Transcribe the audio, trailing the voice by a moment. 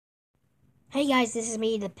Hey guys, this is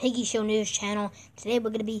me, the Piggy Show News Channel. Today we're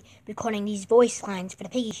going to be recording these voice lines for the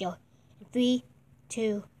Piggy Show. 3,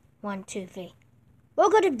 2, 1, 2, 3.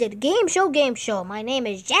 Welcome to the Game Show. My name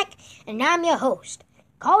is Jack, and I'm your host.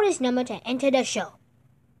 Call this number to enter the show.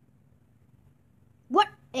 What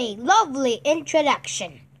a lovely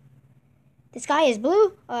introduction. The sky is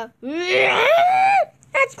blue. It's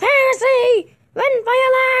piracy! Run for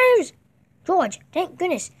your lives! George, thank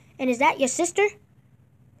goodness. And is that your sister?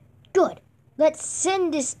 Good. Let's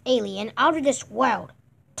send this alien out of this world.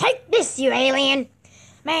 Take this, you alien!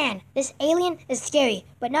 Man, this alien is scary,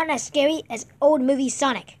 but not as scary as old movie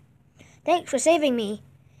Sonic. Thanks for saving me.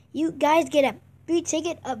 You guys get a free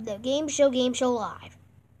ticket of the Game Show Live.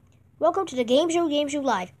 Welcome to the Game Show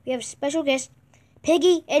Live. We have special guests,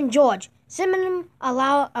 Piggy and George. Send them a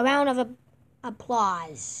round of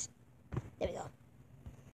applause. There we go.